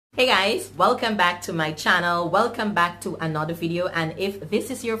Hey guys, welcome back to my channel. Welcome back to another video, and if this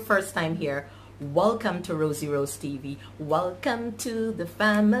is your first time here, welcome to Rosie Rose TV. Welcome to the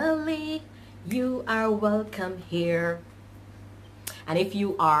family. You are welcome here. And if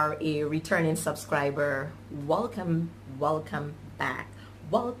you are a returning subscriber, welcome back.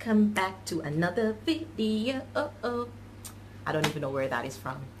 Welcome back to another video. I don't even know where that is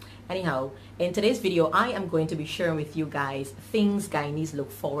from. Anyhow, in today's video, I am going to be sharing with you guys things Guyanese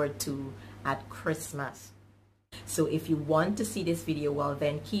look forward to at Christmas. So if you want to see this video, well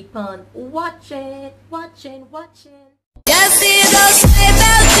then keep on watching. Just see those sleigh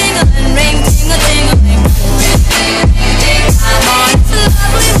bells jingling, ring, ting-a-ting-a-ling. I'm on to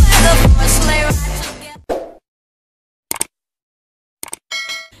lovely weather for a sleigh ride together.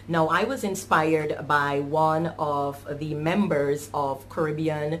 Now, I was inspired by one of the members of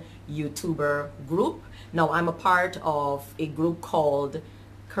Caribbean YouTuber group. Now, I'm a part of a group called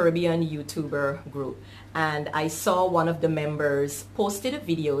Caribbean YouTuber group, and I saw one of the members posted a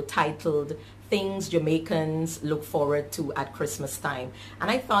video titled Things Jamaicans Look Forward to at Christmas Time,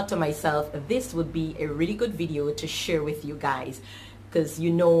 and I thought to myself, this would be a really good video to share with you guys, because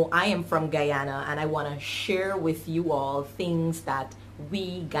you know I am from Guyana and I want to share with you all things that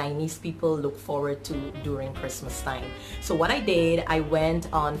we Guyanese people look forward to during Christmas time. So what I did, I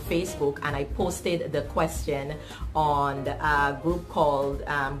went on Facebook and I posted the question on a group called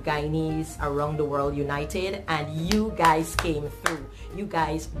Guyanese Around the World United, and you guys came through. You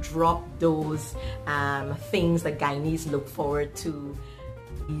guys dropped those things that Guyanese look forward to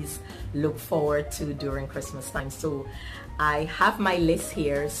during Christmas time. So I have my list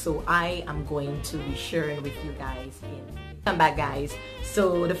here, so I am going to be sharing with you guys. Come back, guys.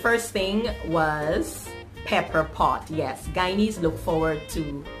 So the first thing was pepper pot. Yes, Guyanese look forward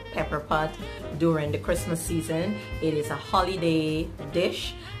to pepper pot during the Christmas season. It is a holiday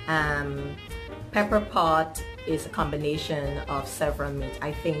dish. Pepper pot is a combination of several meats.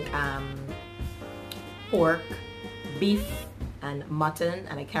 I think pork, beef, and mutton,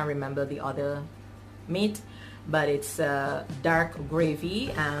 and I can't remember the other meat, but it's dark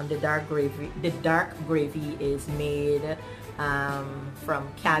gravy. The dark gravy is made from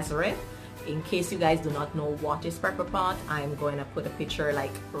caseret. In case you guys do not know what is pepper pot, I'm going to put a picture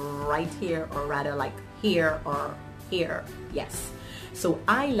like right here, or rather like here or here. Yes, so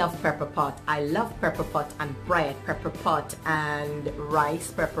I love pepper pot. I love pepper pot and bread, pepper pot and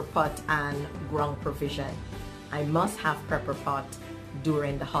rice, pepper pot and ground provision. I must have pepper pot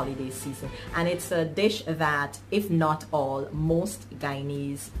during the holiday season, and it's a dish that, if not all, most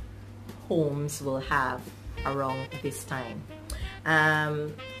Guyanese homes will have around this time.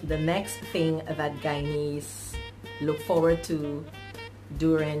 The next thing that Guyanese look forward to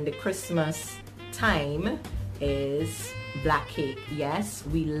during the Christmas time is black cake. Yes,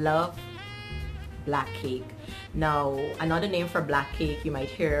 we love black cake. Now, another name for black cake, you might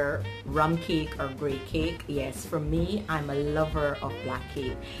hear rum cake or grey cake. Yes, for me, I'm a lover of black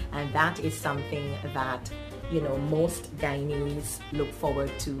cake, and that is something that, you know, most Guyanese look forward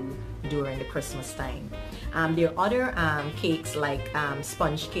to during the Christmas time. There are other cakes like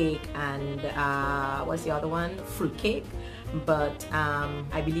sponge cake and what's the other one? Fruit cake, but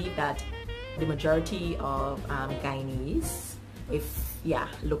I believe that the majority of Guyanese,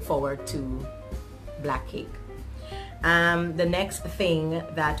 look forward to black cake. The next thing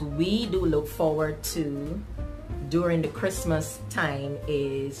that we do look forward to during the Christmas time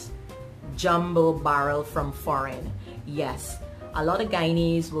is jumbo barrel from foreign. Yes, a lot of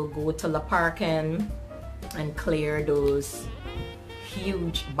Guyanese will go to La Parkin and clear those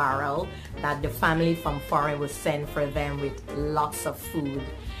huge barrel that the family from foreign will send for them with lots of food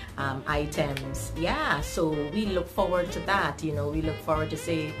items. Yeah, so we look forward to that. You know, we look forward to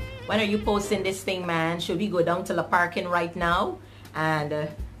say, when are you posting this thing, man? Should we go down to La Parkin right now and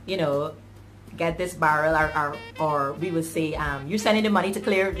you know, get this barrel, or we will say, you're sending the money to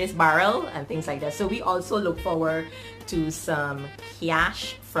clear this barrel and things like that. So we also look forward to some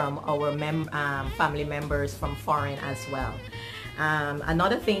cash from our family members from foreign as well.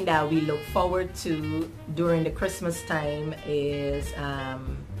 Another thing that we look forward to during the Christmas time is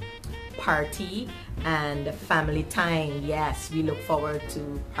party and family time. Yes, we look forward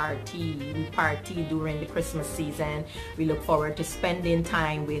to party. We party during the Christmas season. We look forward to spending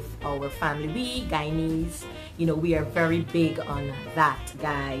time with our family. We Guyanese, you know, we are very big on that,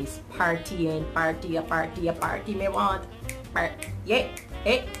 guys. Partying, a party me want.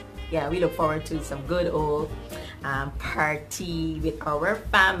 Yeah, we look forward to some good old party with our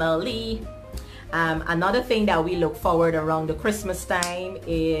family. Another thing that we look forward around the Christmas time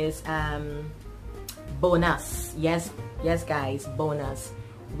is bonus. Yes guys, bonus.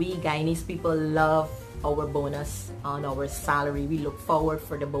 we Guyanese people love our bonus on our salary. We look forward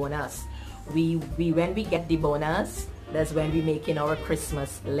for the bonus. We when we get the bonus, that's when we making our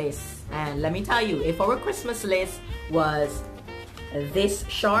Christmas list. And let me tell you, if our Christmas list was this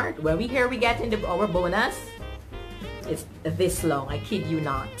short, when we hear we get into our bonus, it's this long. I kid you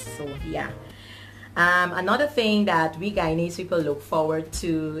not. So yeah. Another thing that we Guyanese people look forward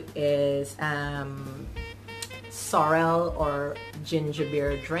to is sorrel or ginger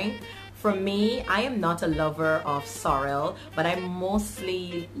beer drink. For me, I am not a lover of sorrel, but I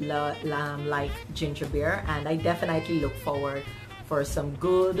mostly like ginger beer, and I definitely look forward for some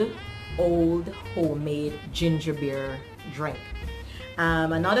good old homemade ginger beer drink.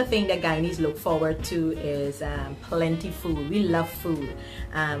 Another thing that Guyanese look forward to is plenty food. We love food.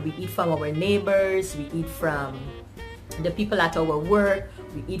 We eat from our neighbors, we eat from the people at our work,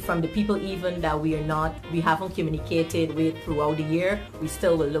 we eat from the people even that we haven't communicated with throughout the year. We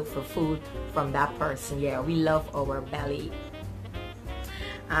still will look for food from that person. Yeah, we love our belly.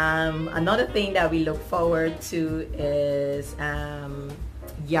 Another thing that we look forward to is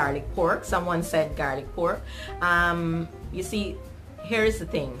garlic pork. Someone said garlic pork. You see, here's the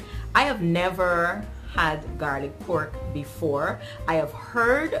thing. I have never had garlic pork before. I have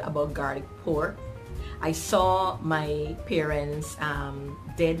heard about garlic pork. I saw my parents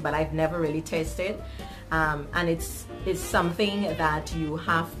did, but I've never really tasted. And it's something that you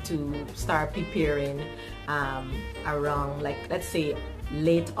have to start preparing around, like, let's say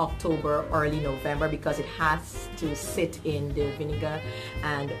late October, early November, because it has to sit in the vinegar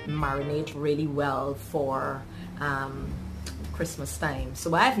and marinate really well for Christmas time.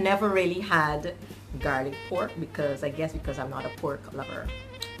 So I've never really had garlic pork, because I guess because I'm not a pork lover.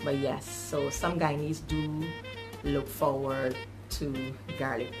 But yes, so some Guyanese do look forward to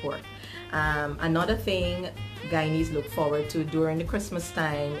garlic pork. Another thing Guyanese look forward to during the Christmas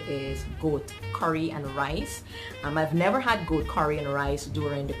time is goat curry and rice. I've never had goat curry and rice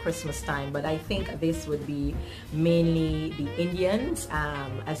during the Christmas time, but I think this would be mainly the Indians.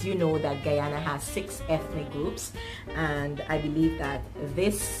 As you know, that Guyana has 6 ethnic groups, and I believe that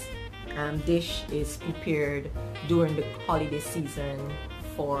this dish is prepared during the holiday season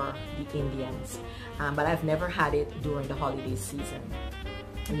for the Indians, but I've never had it during the holiday season.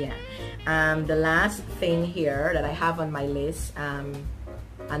 Yeah. The last thing here that I have on my list,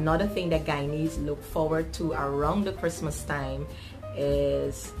 another thing that Guyanese look forward to around the Christmas time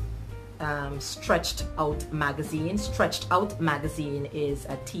is Stretched Out Magazine. Stretched Out Magazine is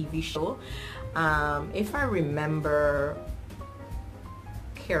a TV show. If I remember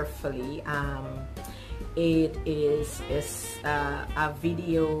carefully, it is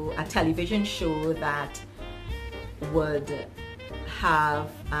a television show that would have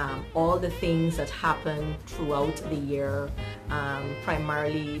all the things that happen throughout the year,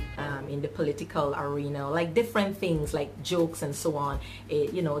 primarily in the political arena, like different things like jokes and so on.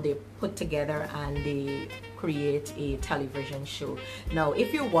 You know, they put together and they create a television show. Now,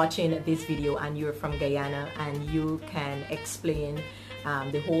 if you're watching this video and you're from Guyana and you can explain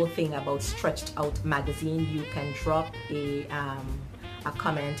the whole thing about Stretched Out Magazine, you can drop a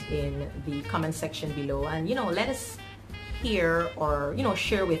comment in the comment section below, and you know, let us hear, or you know,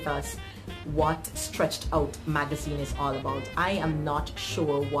 share with us what Stretched Out Magazine is all about. I am not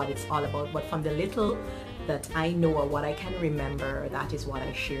sure what it's all about, but from the little that I know or what I can remember, that is what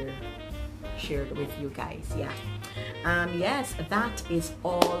I shared with you guys. Yeah. Yes, that is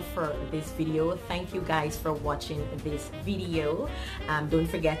all for this video. Thank you guys for watching this video. Don't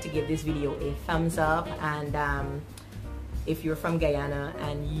forget to give this video a thumbs up, and if you're from Guyana,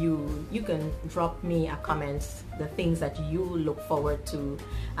 and you can drop me a comment, the things that you look forward to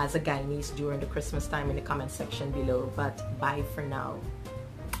as a Guyanese during the Christmas time in the comment section below. But bye for now.